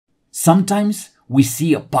Sometimes we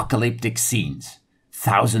see apocalyptic scenes.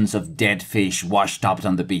 Thousands of dead fish washed up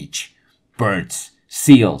on the beach. Birds,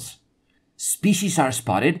 seals. Species are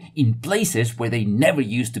spotted in places where they never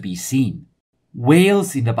used to be seen.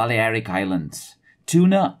 Whales in the Balearic Islands.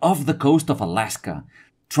 Tuna off the coast of Alaska.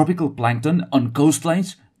 Tropical plankton on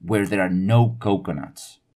coastlines where there are no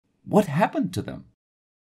coconuts. What happened to them?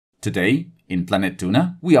 Today, in Planet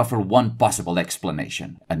Tuna, we offer one possible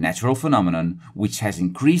explanation, a natural phenomenon which has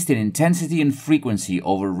increased in intensity and frequency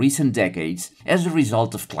over recent decades as a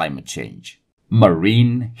result of climate change.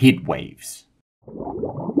 Marine heat waves.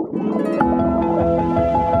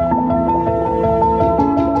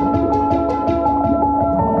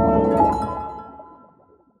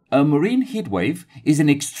 A marine heatwave is an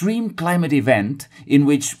extreme climate event in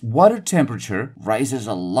which water temperature rises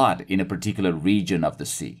a lot in a particular region of the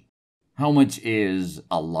sea. How much is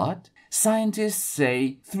a lot? Scientists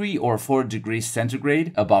say 3 or 4 degrees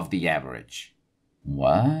centigrade above the average.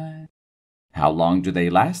 What? How long do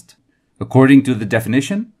they last? According to the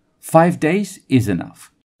definition, 5 days is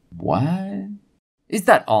enough. What? Is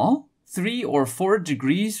that all? 3 or 4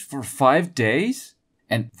 degrees for 5 days?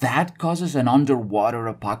 And that causes an underwater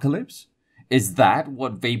apocalypse? Is that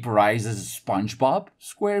what vaporizes SpongeBob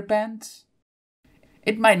SquarePants?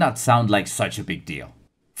 It might not sound like such a big deal.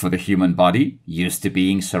 For the human body, used to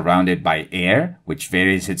being surrounded by air, which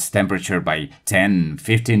varies its temperature by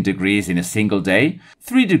 10-15 degrees in a single day,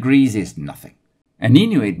 3 degrees is nothing. An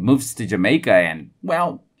Inuit moves to Jamaica and,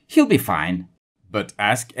 well, he'll be fine. But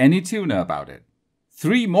ask any tuna about it.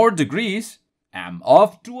 3 more degrees, I'm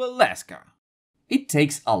off to Alaska. It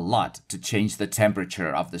takes a lot to change the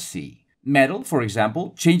temperature of the sea. Metal, for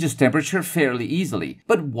example, changes temperature fairly easily,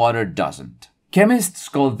 but water doesn't. Chemists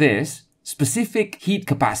call this specific heat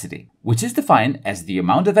capacity, which is defined as the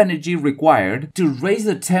amount of energy required to raise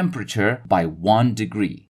the temperature by 1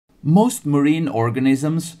 degree. Most marine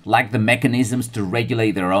organisms lack the mechanisms to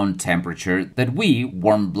regulate their own temperature that we,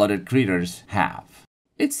 warm-blooded critters, have.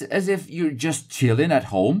 It's as if you're just chilling at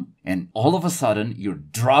home and all of a sudden you're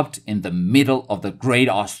dropped in the middle of the great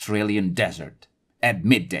Australian desert at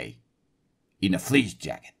midday in a fleece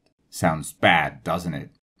jacket. Sounds bad, doesn't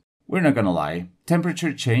it? We're not gonna lie,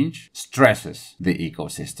 temperature change stresses the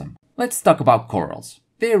ecosystem. Let's talk about corals.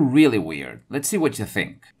 They're really weird. Let's see what you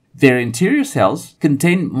think. Their interior cells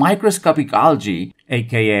contain microscopic algae,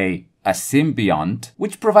 aka a symbiont,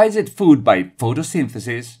 which provides it food by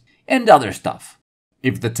photosynthesis and other stuff.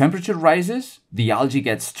 If the temperature rises, the algae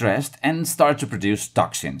gets stressed and start to produce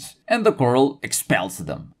toxins, and the coral expels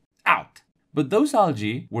them out. But those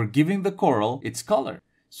algae were giving the coral its color.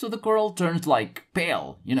 So the coral turns like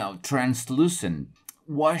pale, translucent,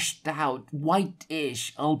 washed out,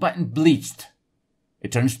 whitish, albeit bleached.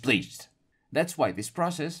 It turns bleached. That's why this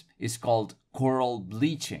process is called coral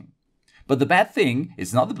bleaching. But the bad thing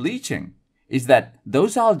is not the bleaching, is that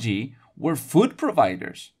those algae were food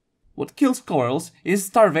providers. What kills corals is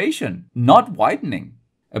starvation, not whitening.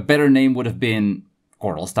 A better name would have been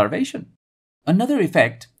coral starvation. Another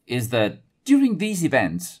effect is that during these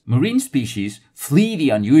events, marine species flee the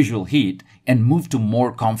unusual heat and move to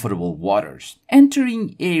more comfortable waters,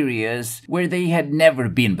 entering areas where they had never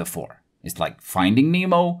been before. It's like Finding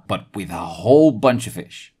Nemo, but with a whole bunch of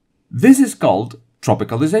fish. This is called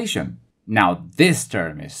tropicalization. Now this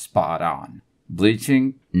term is spot on.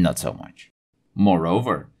 Bleaching, not so much.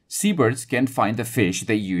 Moreover, seabirds can't find the fish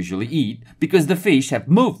they usually eat because the fish have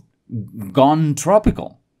moved, gone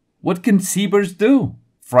tropical. What can seabirds do?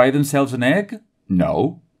 Fry themselves an egg?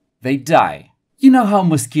 No. They die. You know how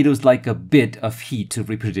mosquitoes like a bit of heat to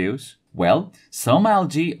reproduce? Well, some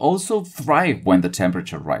algae also thrive when the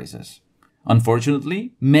temperature rises.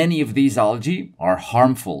 Unfortunately, many of these algae are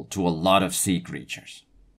harmful to a lot of sea creatures.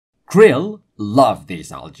 Krill love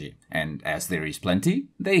these algae, and as there is plenty,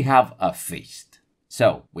 they have a feast.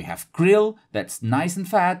 So, we have krill that's nice and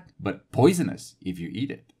fat, but poisonous if you eat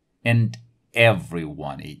it. And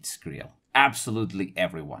everyone eats krill. Absolutely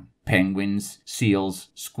everyone. Penguins, seals,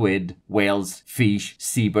 squid, whales, fish,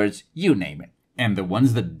 seabirds, you name it. And the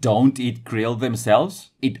ones that don't eat krill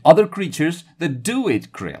themselves eat other creatures that do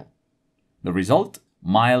eat krill. The result?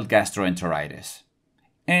 Mild gastroenteritis.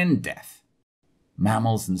 And death.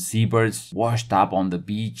 Mammals and seabirds washed up on the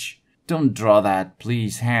beach. Don't draw that,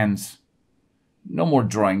 please, hands. No more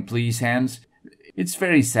drawing, please, hands. It's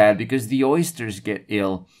very sad because the oysters get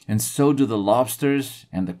ill, and so do the lobsters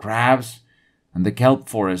and the crabs, and the kelp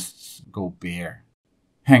forests go bare.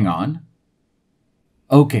 Hang on.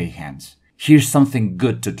 Okay, hands, here's something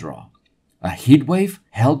good to draw. A heatwave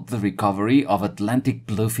helped the recovery of Atlantic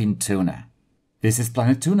bluefin tuna. This is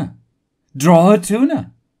Planet Tuna. Draw a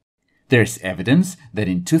tuna. There's evidence that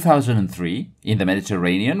in 2003, in the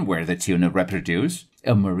Mediterranean where the tuna reproduce,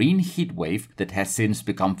 a marine heat wave that has since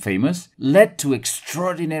become famous led to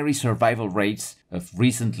extraordinary survival rates of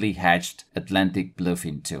recently hatched Atlantic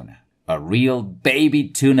bluefin tuna. A real baby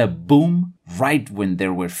tuna boom right when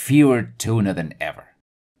there were fewer tuna than ever.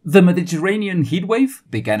 The Mediterranean heatwave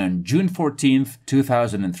began on June 14th,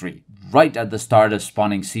 2003, right at the start of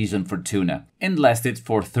spawning season for tuna, and lasted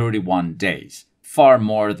for 31 days, far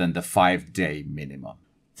more than the 5-day minimum.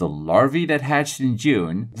 The larvae that hatched in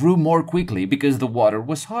June grew more quickly because the water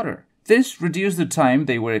was hotter. This reduced the time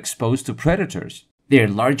they were exposed to predators. Their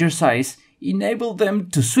larger size enabled them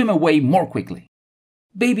to swim away more quickly.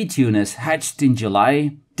 Baby tunas hatched in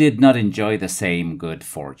July did not enjoy the same good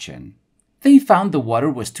fortune. They found the water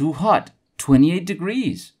was too hot, 28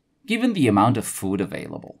 degrees, given the amount of food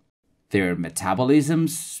available. Their metabolisms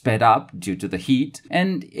sped up due to the heat,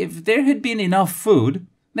 and if there had been enough food,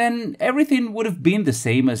 then everything would have been the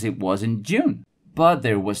same as it was in June. But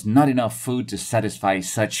there was not enough food to satisfy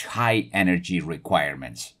such high energy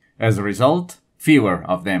requirements. As a result, fewer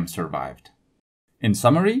of them survived. In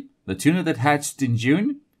summary, the tuna that hatched in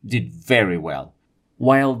June did very well,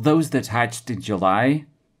 while those that hatched in July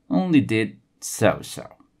only did so-so.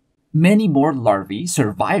 Many more larvae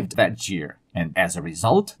survived that year, and as a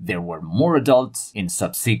result, there were more adults in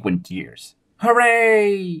subsequent years.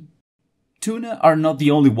 Hooray! Tuna are not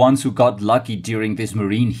the only ones who got lucky during these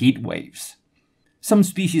marine heat waves. Some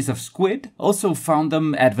species of squid also found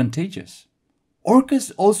them advantageous.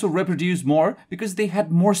 Orcas also reproduced more because they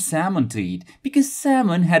had more salmon to eat, because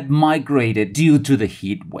salmon had migrated due to the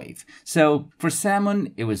heat wave. So for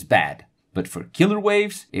salmon, it was bad. But for killer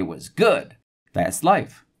whales, it was good. That's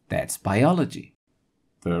life. That's biology.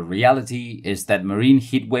 The reality is that marine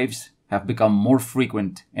heat waves have become more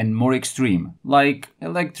frequent and more extreme, like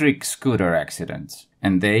electric scooter accidents,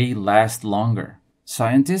 and they last longer.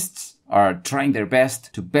 Scientists are trying their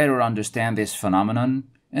best to better understand this phenomenon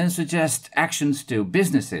and suggest actions to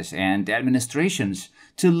businesses and administrations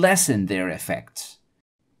to lessen their effects.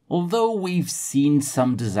 Although we've seen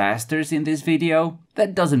some disasters in this video,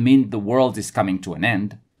 that doesn't mean the world is coming to an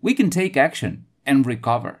end. We can take action and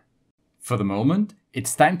recover. For the moment,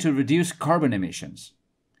 it's time to reduce carbon emissions.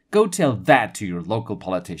 Go tell that to your local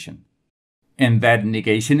politician. And that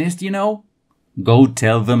negationist, go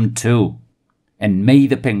tell them too. And may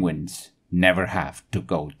the penguins never have to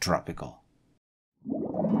go tropical.